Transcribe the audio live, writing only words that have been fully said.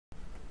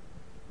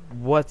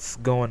What's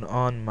going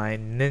on, my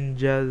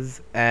ninjas?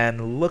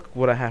 And look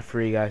what I have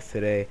for you guys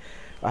today.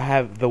 I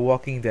have The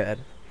Walking Dead.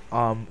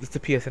 It's a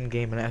PSN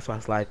game and an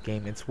Xbox Live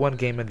game. It's one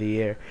game of the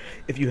year.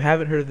 If you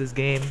haven't heard of this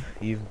game,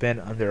 you've been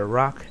under a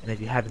rock, and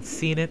if you haven't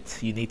seen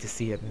it, you need to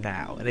see it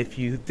now. And if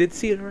you did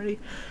see it already,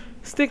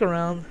 stick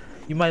around.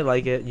 You might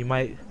like it. You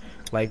might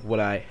like what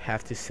I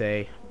have to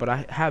say. But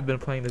I have been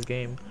playing this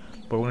game,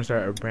 but we're gonna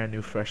start a brand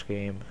new, fresh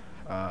game,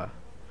 and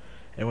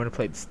we're gonna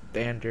play the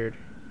standard.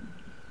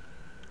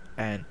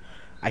 And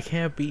I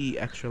can't be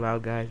extra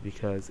loud, guys,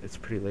 because it's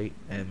pretty late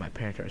and my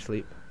parents are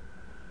asleep.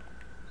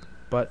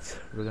 But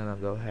we're gonna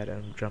go ahead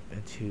and jump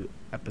into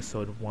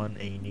episode 1,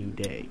 A New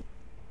Day.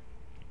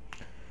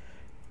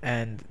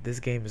 And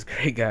this game is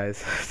great,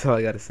 guys. That's all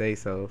I gotta say,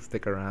 so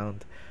stick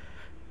around.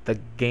 The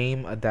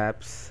game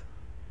adapts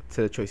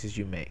to the choices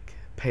you make.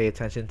 Pay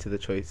attention to the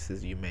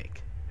choices you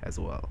make as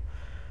well.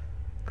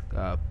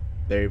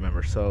 There,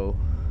 remember. So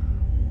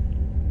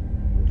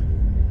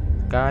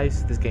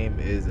guys, this game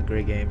is a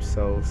great game,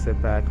 so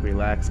sit back,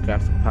 relax, grab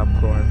some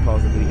popcorn,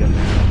 pause the video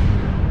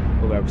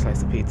now, go grab a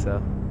slice of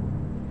pizza,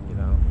 you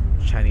know,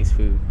 Chinese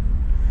food,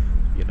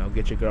 you know,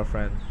 get your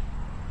girlfriend,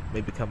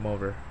 maybe come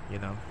over, you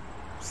know,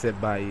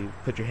 sit by you,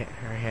 put her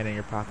hand in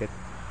your pocket,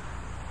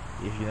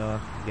 if you know,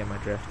 you get my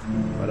drift.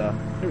 But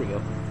here we go.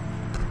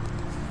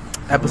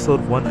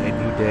 Episode 1, A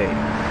New Day.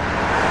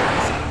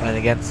 And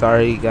again,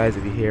 sorry guys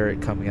if you hear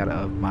it coming out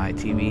of my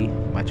TV,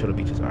 my turtle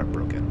beaches are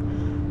broken.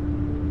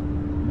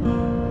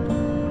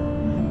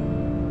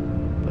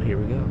 But here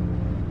we go.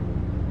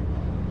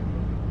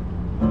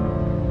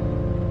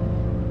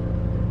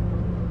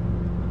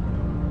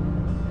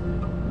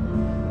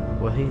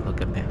 What are you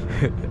looking at?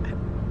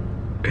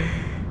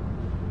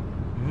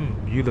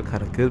 You look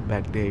kind of good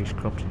back there, you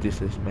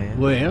scrumptious man.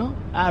 Well,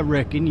 I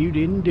reckon you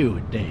didn't do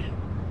it then.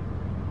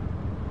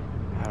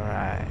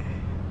 Alright.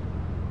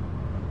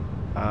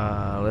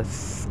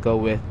 Let's go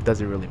with, does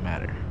it really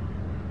matter?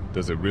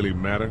 Does it really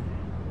matter?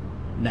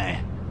 Nah,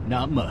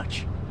 not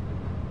much.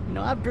 You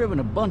know, I've driven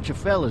a bunch of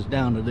fellas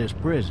down to this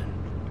prison.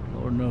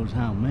 Lord knows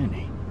how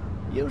many.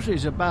 Usually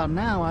it's about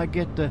now I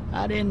get the,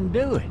 I didn't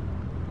do it.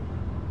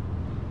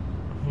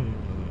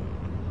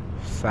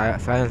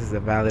 Silence is a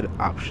valid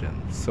option.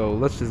 So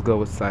let's just go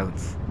with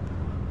silence.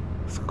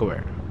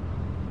 Square.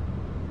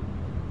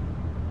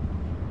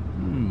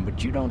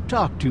 But you don't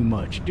talk too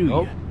much, do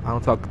Nope. you? I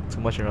don't talk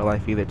too much in real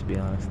life either, to be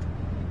honest.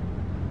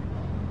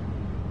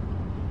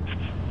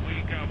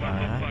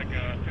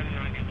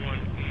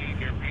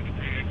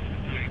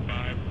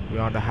 We're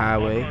on the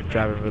highway,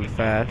 driving really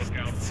fast.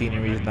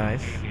 Scenery is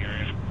nice.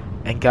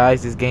 And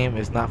guys, this game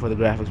is not for the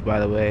graphics, by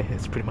the way.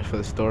 It's pretty much for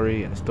the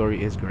story, and the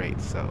story is great,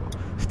 so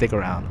stick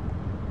around.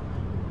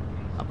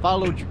 I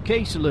followed your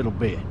case a little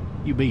bit,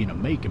 you being a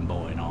making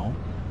boy and all.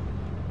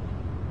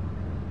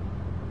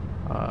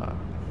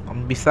 I'm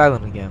gonna be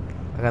silent again.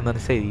 I got nothing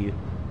to say to you.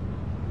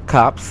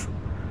 Cops.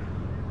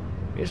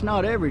 It's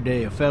not every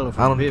day a fella I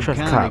from don't Bibb trust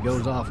County cops.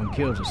 goes off and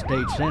kills a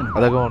state senator.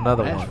 Oh, there go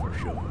another That's one. for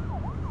sure.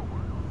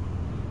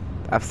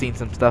 I've seen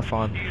some stuff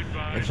on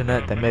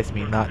internet that makes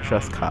me not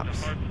trust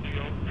cops.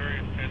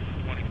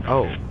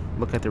 Oh,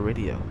 look at the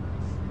radio.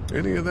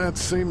 Any of that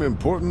seem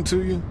important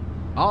to you?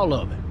 All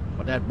of it,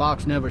 but that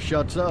box never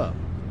shuts up.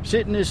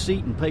 Sit in this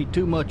seat and pay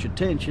too much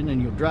attention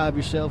and you'll drive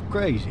yourself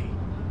crazy.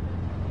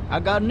 I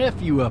got a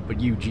nephew up at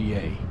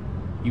UGA.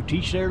 You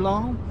teach there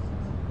long?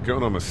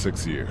 Going on my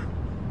 6th year.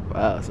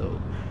 Wow, so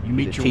You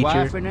meet he's a your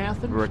wife teacher in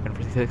Athens? working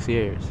for 6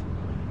 years,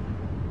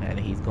 and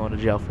he's going to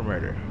jail for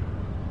murder.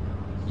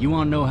 You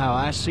want to know how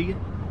I see it?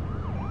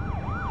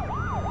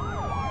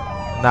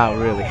 Not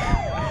really.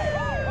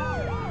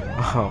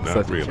 Oh, I'm Not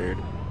such really. a turd.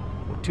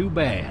 Well, too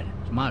bad.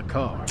 It's my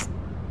car.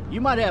 You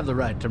might have the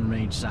right to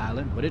remain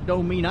silent, but it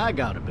don't mean I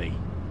gotta be.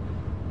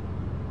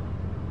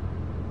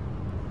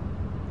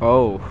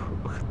 Oh,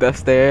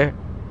 that's there.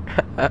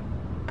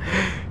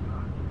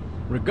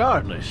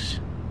 Regardless,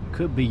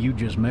 could be you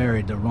just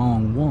married the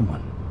wrong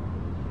woman.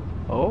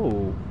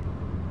 Oh.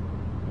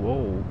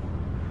 Whoa.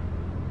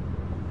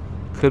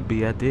 Could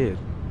be I did.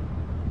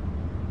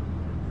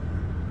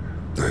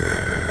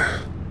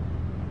 Oh,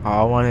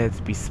 I wanted it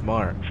to be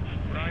smart.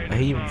 I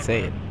didn't even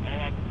say it.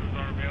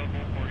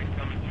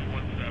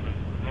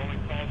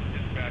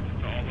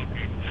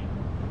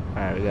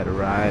 Alright, we got a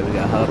ride, we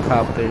got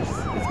helicopters,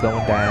 it's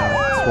going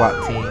down,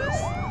 SWAT teams.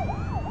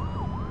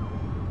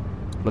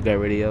 Look at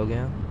radio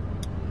again.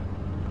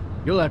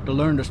 You'll have to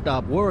learn to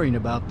stop worrying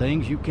about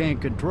things you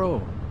can't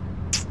control.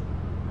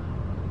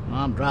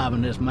 I'm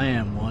driving this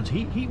man once.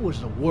 He was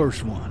the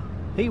worst one.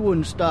 He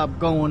wouldn't stop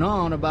going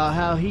on about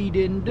how he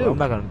didn't do Well, it. I'm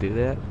not gonna do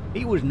that.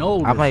 He was an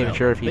older I'm not even fella,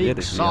 sure if he big did it,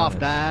 to be soft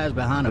honest. eyes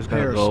behind a I'm just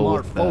gonna pair of go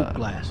smart with, folk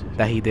glasses.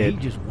 that he did. He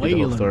just the whole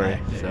wailing story.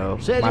 back there. So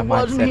Says my it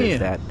wasn't mindset him. is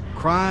that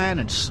Crying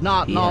and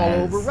snotting he all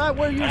has- over right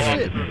where you're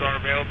sitting. Are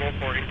available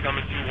for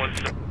incoming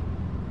 217.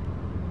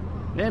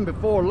 Then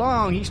before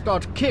long, he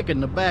starts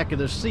kicking the back of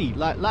the seat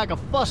like a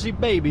fussy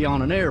baby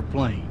on an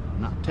airplane.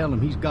 And I tell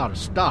him he's got to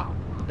stop.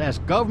 That's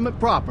government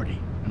property,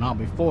 and I'll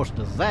be forced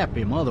to zap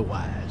him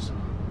otherwise.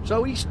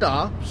 So he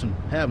stops, and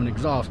having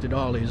exhausted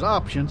all his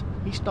options,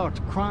 he starts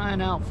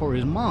crying out for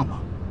his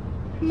mama.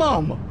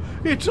 Mama,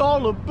 it's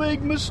all a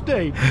big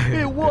mistake.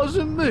 It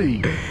wasn't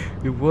me.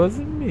 It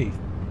wasn't me.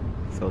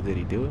 So did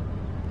he do it?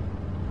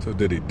 So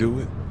did he do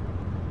it?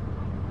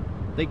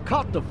 They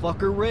caught the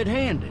fucker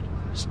red-handed,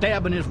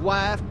 stabbing his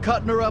wife,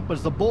 cutting her up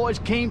as the boys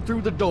came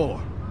through the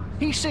door.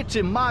 He sits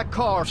in my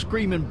car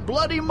screaming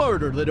bloody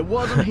murder that it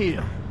wasn't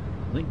him.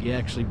 I think he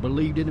actually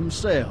believed it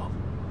himself.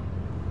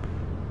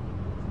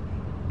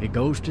 It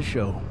goes to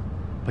show,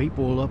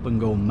 people will up and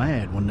go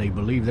mad when they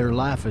believe their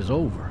life is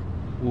over.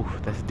 Oof,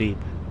 that's deep.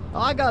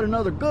 I got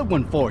another good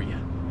one for you.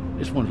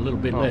 This one's a little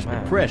bit less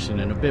man. depressing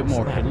and a bit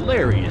more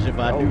hilarious if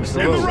I do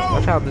say so.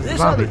 Watch out, this This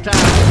zombie. other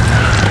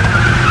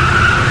time...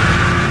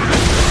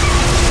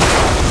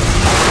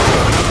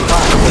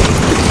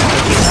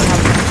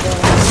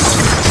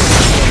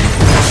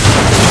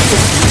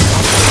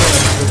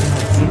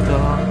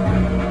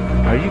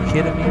 Are you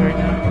kidding me right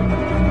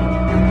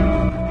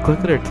now? Click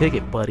their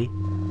ticket, buddy.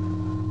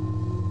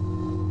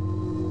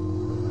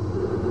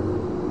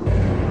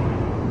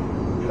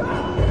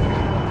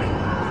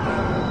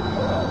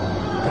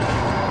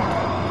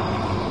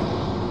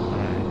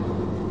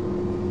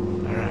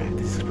 Alright,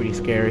 this is pretty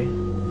scary.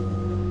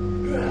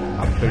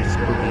 I'm a pretty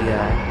spooky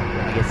guy.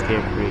 I get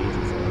scared pretty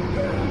easy, so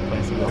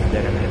play some Walking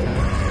Dead every time.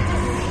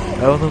 I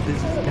don't know if this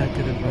is not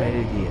the right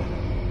idea.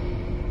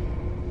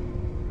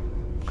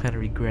 I'm kind of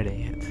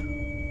regretting it.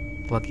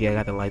 Lucky I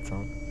got the lights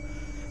on.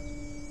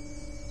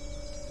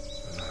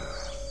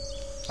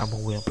 I'm a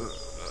wimp.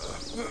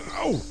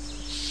 Oh,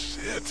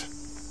 shit.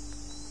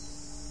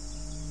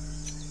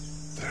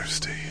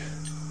 Thirsty.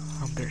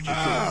 I'm thirsty too.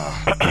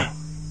 Ah,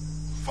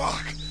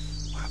 fuck.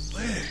 My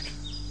leg.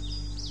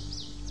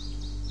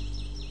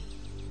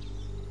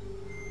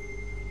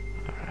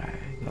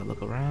 Alright, gotta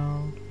look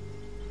around.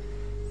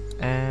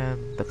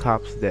 And the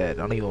cop's dead.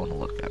 I don't even want to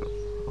look at him.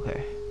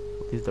 Okay.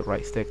 Use the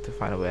right stick to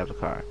find a way out of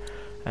the car.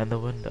 And the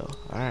window.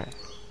 Alright.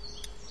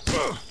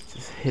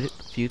 Just hit it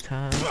a few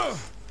times.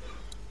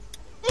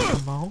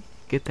 Come on.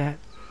 Get that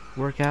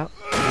workout.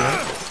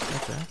 Yeah,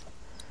 that's that.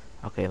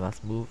 Okay,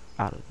 let's move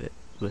out of it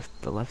with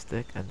the left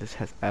stick. And this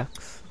has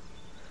X.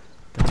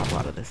 To hop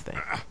out of this thing.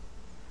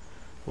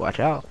 Watch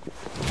out.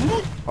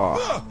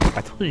 Oh,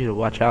 I told you to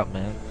watch out,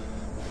 man.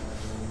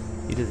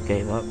 You just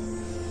gave up.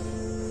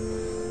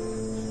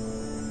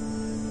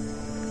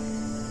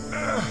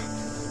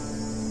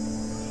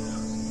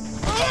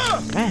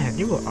 Man,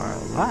 you are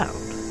loud.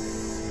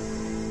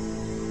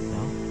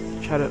 No,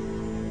 try to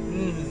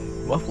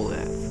muffle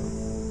that.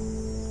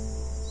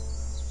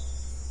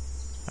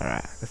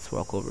 Alright, let's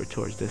walk over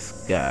towards this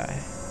guy.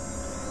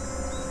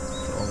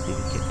 It's the only thing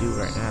we can do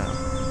right now.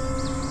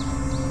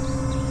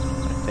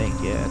 I think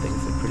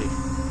it's a pretty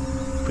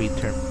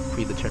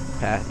predetermined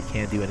path. You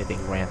can't do anything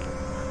random.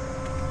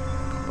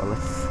 But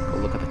let's go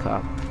look at the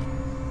cop.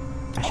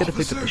 I should have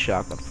picked up the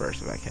shotgun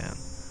first if I can.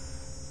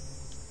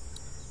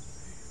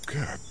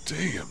 God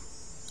damn.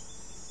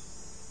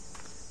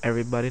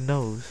 Everybody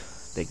knows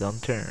they gonna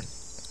turn.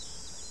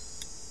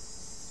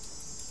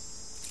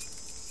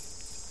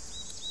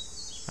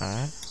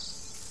 Alright.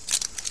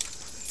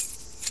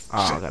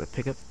 Oh, I gotta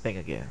pick up the thing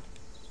again.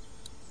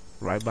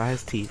 Right by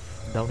his teeth.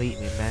 Don't eat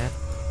me, man.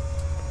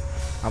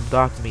 I'm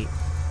dog meat.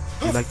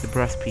 You like the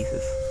breast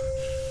pieces.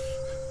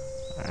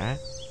 Alright.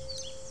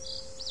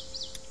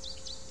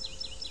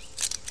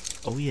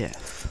 Oh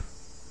yes.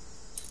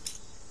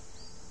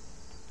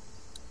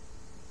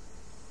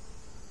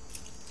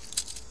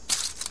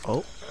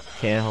 Oh,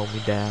 can't hold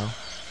me down.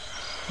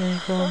 Can't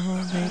hold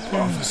me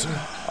down. Officer.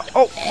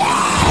 Oh!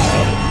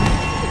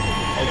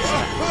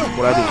 Oh,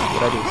 what I do?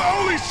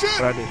 Holy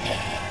shit! What I do?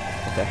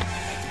 Okay.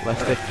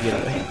 Let's stick to get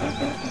away.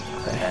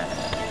 Okay.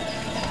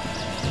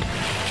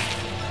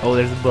 Oh,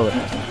 there's a bullet.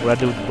 What I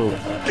do with the bullet?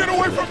 Get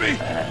away from me!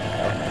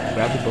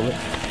 Grab the bullet.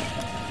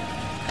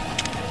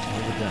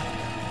 Where's the gun?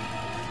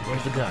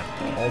 Where's the gun?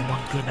 Oh my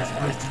goodness,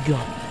 where's the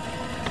gun?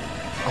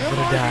 I'm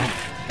gonna die.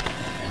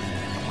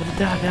 I'm gonna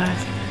die,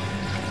 guys.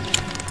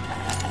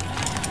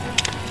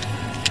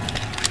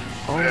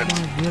 Oh my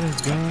goodness,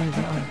 guys,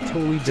 I'm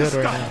totally dead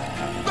right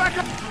now. Back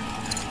up!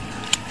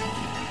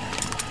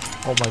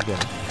 Oh my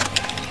goodness.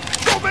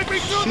 Don't make me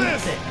do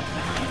this!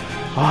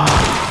 Ah.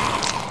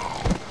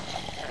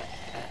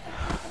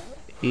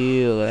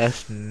 Ew,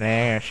 that's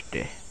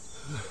nasty.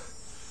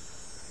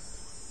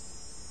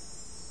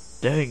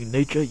 Dang,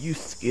 nature, you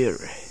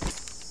scary.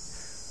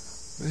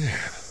 Man,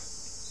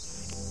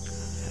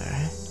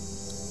 Alright.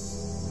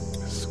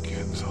 his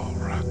skin's all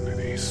rotten and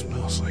he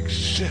smells like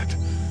shit.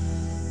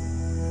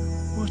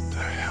 What the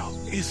hell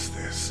is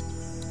this?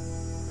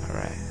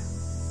 Alright.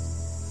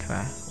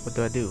 What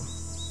do I do?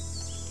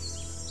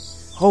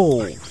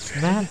 Oh,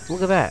 snap,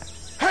 look at that.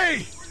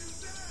 Hey!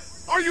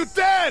 Are you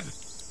dead?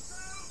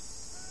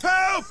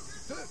 Help!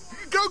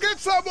 Go get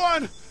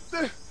someone!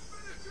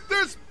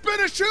 There's been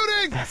a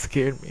shooting! That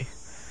scared me.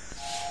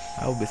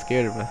 I would be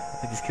scared if I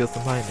just killed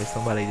somebody and there's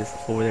somebody just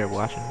over there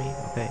watching me.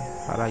 Okay,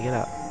 how do I get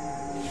out?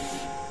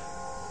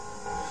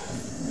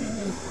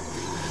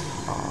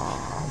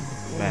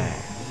 Oh, man.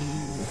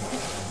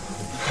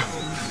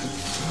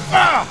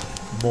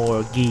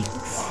 more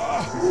geeks.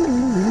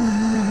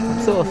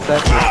 I'm so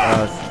upset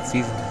with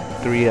season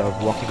 3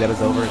 of Walking Dead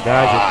is over.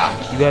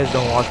 Guys, if you guys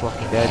don't watch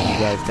Walking Dead, you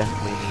guys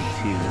definitely need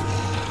to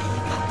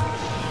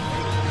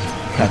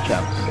catch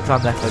up. It's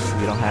on Netflix if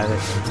you don't have it.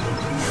 If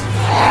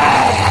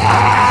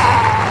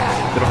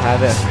you don't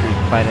have it, you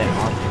can find it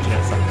on the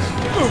internet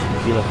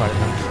somewhere. Be a part of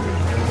it.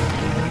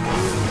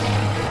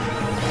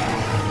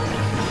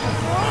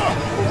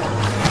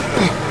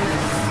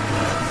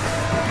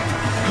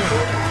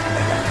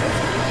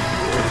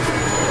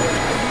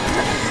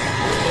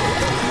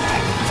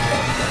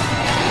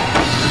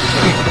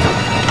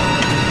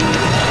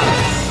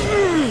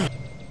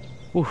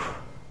 Oof.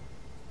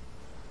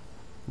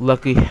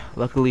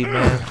 Luckily,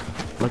 man.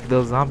 Lucky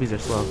those zombies are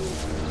slow.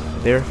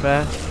 If they were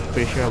fast, I'm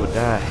pretty sure I would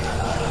die.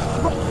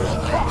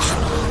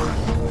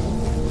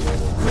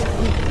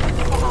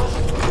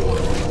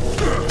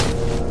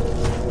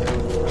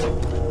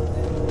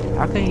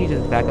 How can you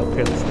just back up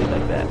carelessly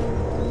like that?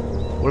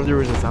 What if there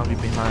was a zombie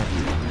behind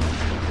you?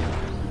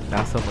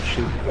 Now someone's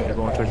shooting. They're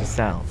going towards the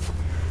sound.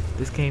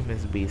 This game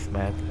is a beast,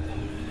 man.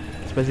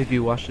 Especially if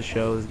you watch the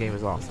show, this game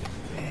is awesome.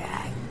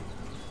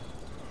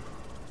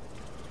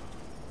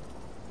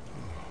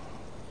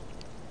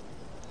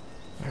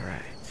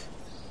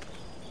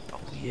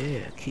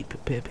 Yeah, keep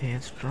your pip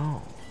hand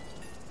strong.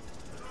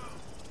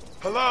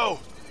 Hello?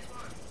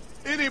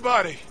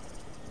 Anybody?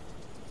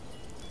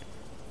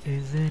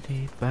 Is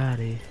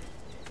anybody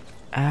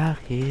out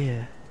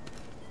here?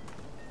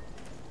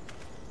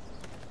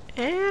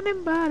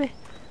 Anybody?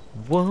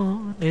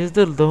 1 is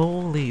the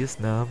loneliest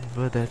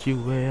number that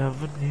you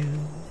ever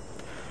knew.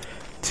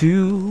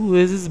 2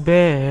 is as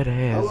bad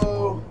as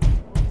Hello?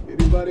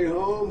 Anybody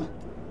home?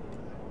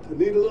 I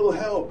need a little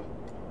help.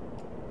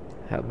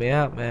 Help me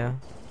out, man.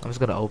 I'm just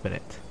gonna open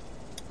it.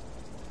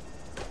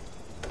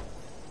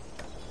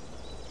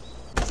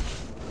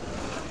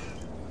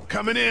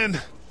 Coming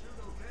in.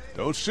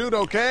 Don't shoot,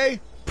 okay?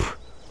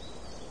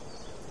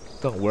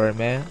 Don't worry,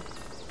 man.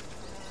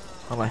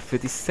 I'm like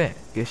 50 Cent.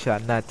 Get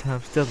shot 9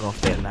 times, still gonna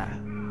stay alive.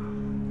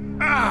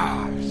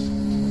 Ah!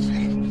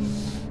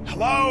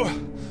 Hello?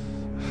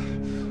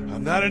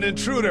 I'm not an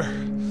intruder.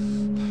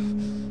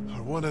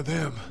 Or one of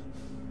them.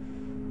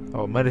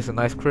 Oh man, it's a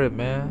nice crib,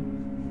 man.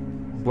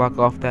 Block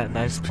off that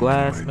nice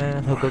glass,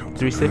 man. Hook up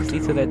 360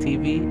 to that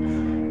TV.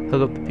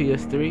 Hook up the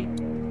PS3.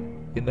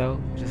 You know,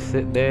 just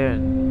sit there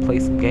and play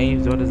some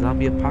games during the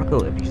zombie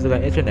apocalypse. You still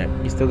got internet.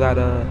 You still got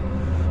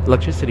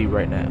electricity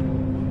right now.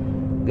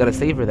 You gotta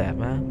savor that,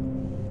 man.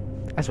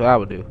 That's what I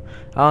would do.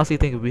 I honestly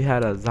think if we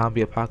had a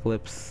zombie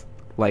apocalypse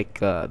like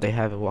they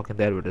have in Walking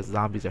Dead, where the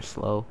zombies are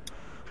slow,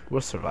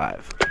 we'll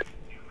survive. 3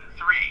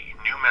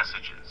 new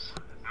messages.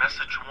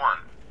 Message 1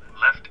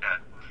 left at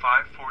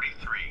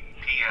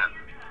 5:43 p.m.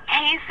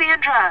 Hey,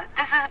 Sandra,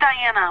 this is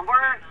Diana.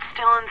 We're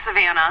still in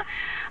Savannah.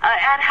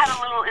 Ed had a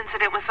little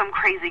incident with some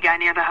crazy guy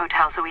near the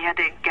hotel, so we had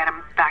to get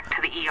him back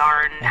to the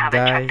ER and have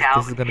it checked out.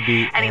 This is going to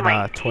be anyway,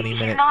 in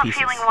 20-minute he's not pieces.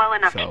 feeling well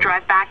enough to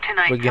drive back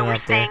tonight, so we're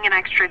staying an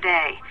extra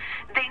day.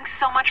 Thanks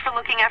so much for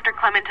looking after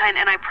Clementine,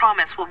 and I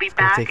promise we'll be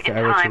back in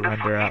time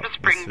before the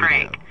spring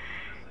break.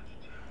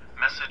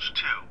 Message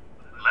 2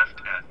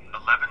 left at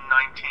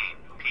 11:19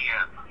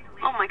 p.m.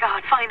 Oh my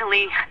god,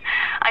 finally.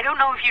 I don't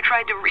know if you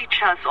tried to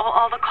reach us.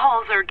 All the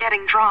calls are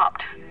getting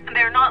dropped.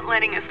 They're not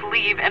letting us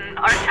leave and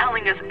aren't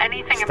telling us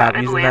anything about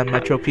Atlanta. Stop using that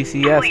Metro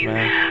PCS, please,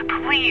 man.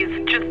 Please,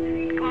 just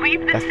leave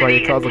the That's why city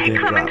your calls and are take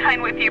getting Clementine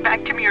dropped. with you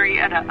back to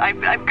Murrieta.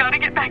 I've got to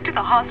get back to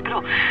the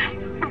hospital.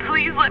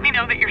 Please let me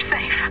know that you're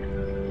safe.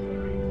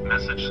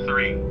 Message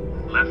 3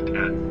 left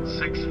at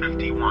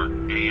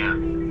 6:51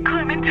 a.m.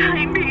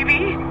 Clementine,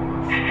 baby.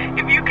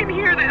 If you can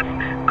hear this,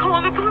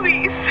 call the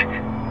police.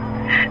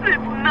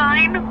 That's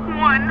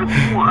 911.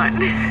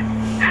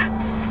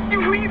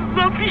 We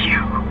love you.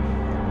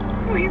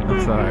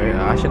 I'm sorry,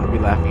 I shouldn't be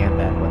laughing at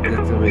that, but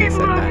that's the way you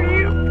said that.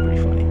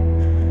 Pretty funny.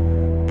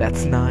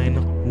 That's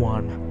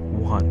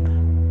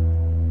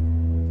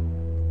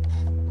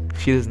 911.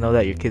 She doesn't know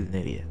that your kid's an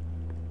idiot.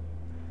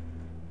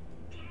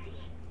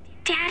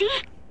 Daddy?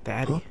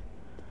 Daddy?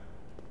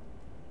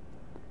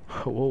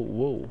 Huh?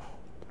 Whoa.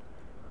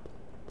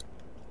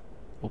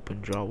 Open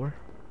drawer.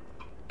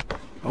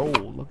 Oh,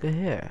 look at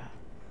here.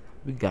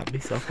 We got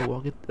myself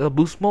a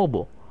Boost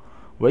Mobile.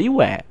 Where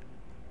you at?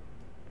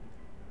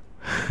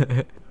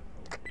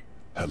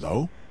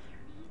 Hello?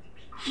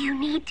 You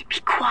need to be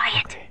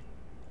quiet. Okay,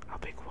 I'll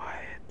be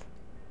quiet.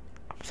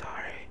 I'm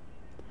sorry.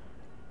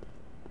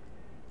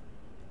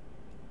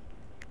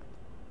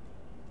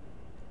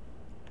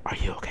 Are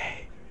you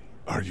okay?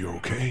 Are you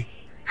okay?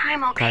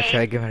 I'm I tried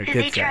okay. giving her They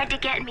good tried side. to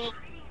get me,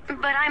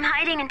 but I'm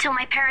hiding until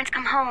my parents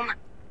come home.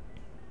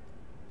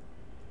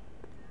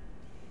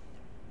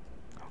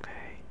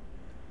 Okay.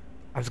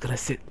 I was gonna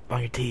sit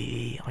on your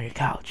TV, on your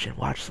couch, and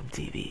watch some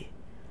TV.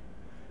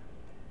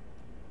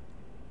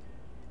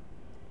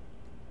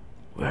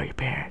 Where are your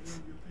parents?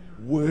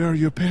 Where are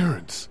your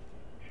parents?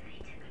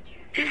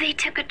 They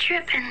took a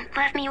trip and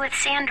left me with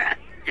Sandra.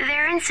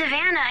 They're in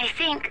Savannah, I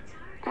think,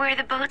 where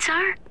the boats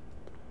are.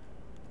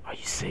 Are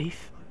you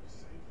safe?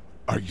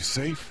 Are you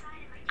safe?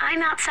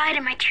 I'm outside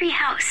in my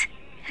treehouse.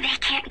 They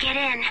can't get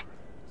in.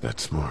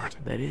 That's smart.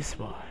 That is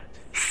smart.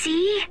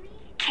 See?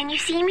 Can you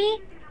see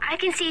me? I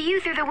can see you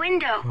through the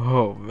window.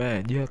 Oh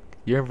man,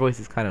 your voice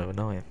is kind of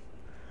annoying.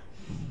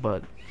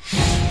 But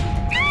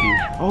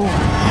oh.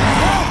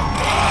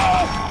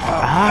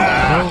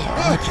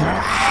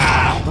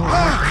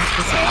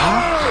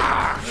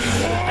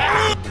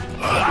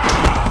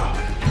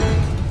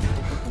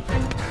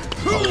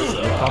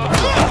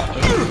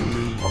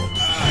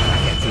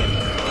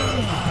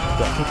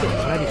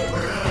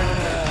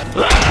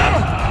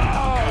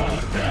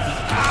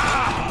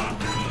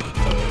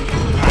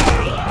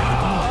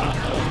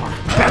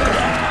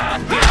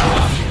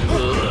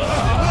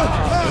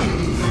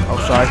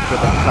 Sorry for the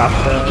cop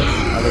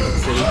I live in the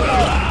city.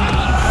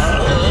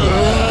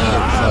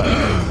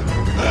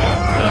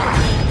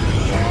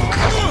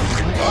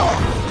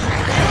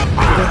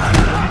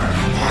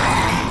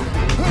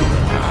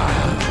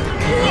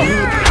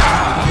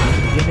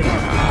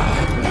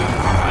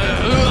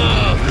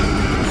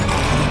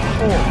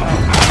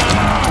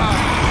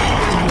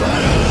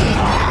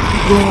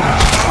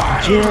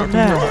 Jail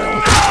now.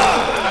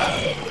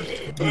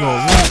 You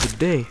gonna win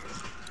today.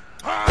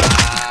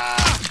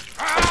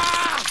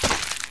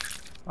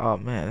 Oh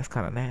man, that's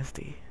kind of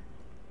nasty.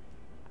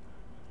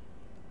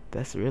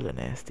 That's really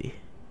nasty.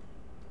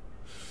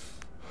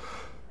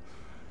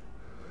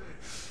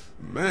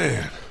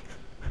 Man.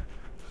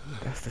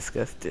 That's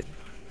disgusting.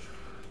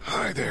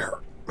 Hi there.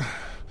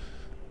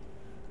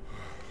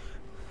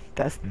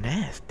 That's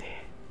nasty.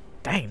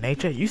 Dang,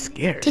 Nature, you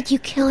scared. Did you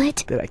kill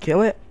it? Did I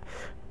kill it?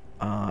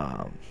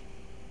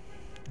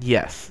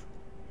 Yes.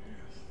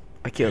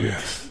 I killed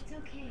it.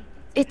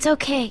 It's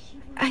okay.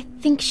 I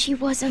think she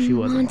was a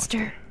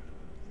monster.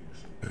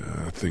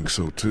 I think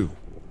so too.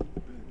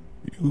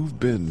 You've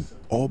been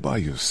all by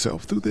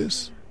yourself through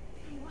this?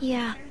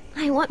 Yeah,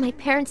 I want my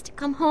parents to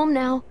come home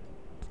now.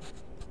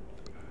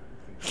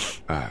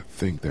 I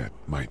think that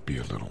might be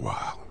a little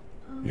while,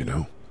 you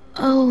know?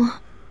 Oh.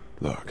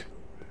 Look,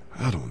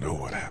 I don't know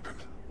what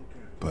happened,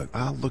 but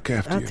I'll look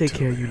after you. I'll take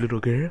care of you, little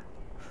girl.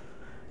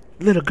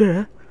 Little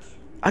girl,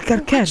 I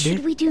got candy. What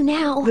should we do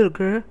now? Little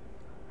girl.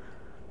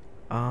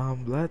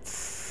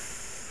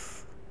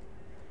 Let's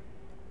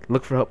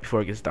look for help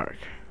before it gets dark.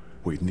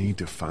 We need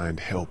to find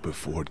help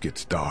before it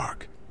gets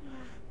dark.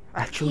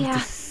 I choose the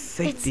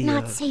safety it's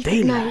not of safe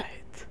daylight.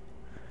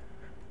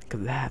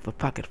 Cause I have a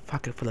pocket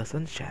full of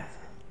sunshine.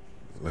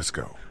 Let's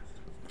go.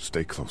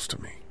 Stay close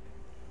to me.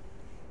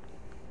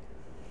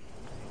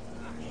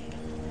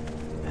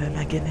 Oh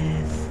my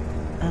goodness.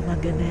 Oh my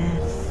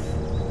goodness.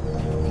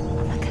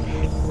 Oh my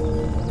goodness.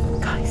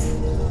 Guys.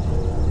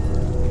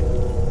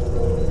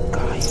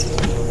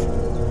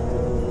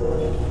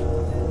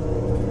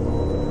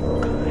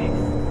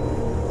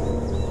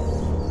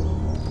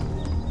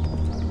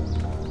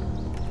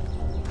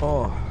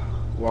 Oh,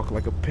 walk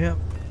like a pimp.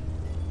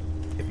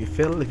 If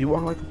you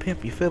walk like a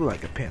pimp, you feel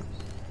like a pimp.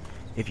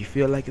 If you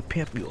feel like a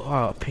pimp, you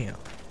are a pimp.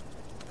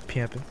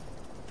 Pimping.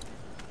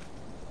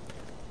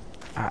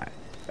 Alright.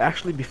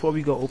 Actually, before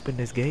we go open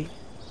this gate,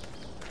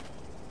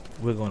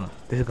 this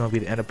is gonna be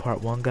the end of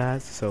part 1,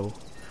 guys. So,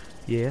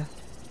 yeah.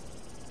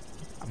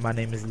 My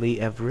name is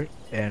Lee Everett,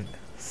 and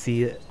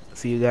see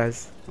you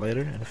guys later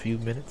in a few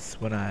minutes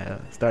when I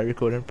start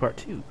recording part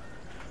 2.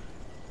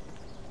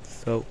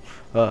 So,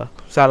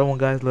 Solid One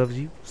guys loves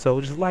you. So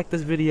just like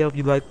this video if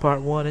you like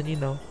part 1,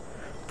 and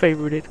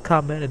favorite it,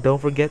 comment, and don't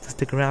forget to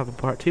stick around for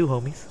part 2,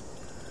 homies.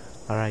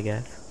 Alright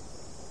guys,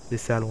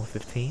 this is Solid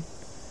 115.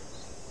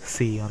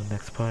 See you on the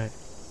next part.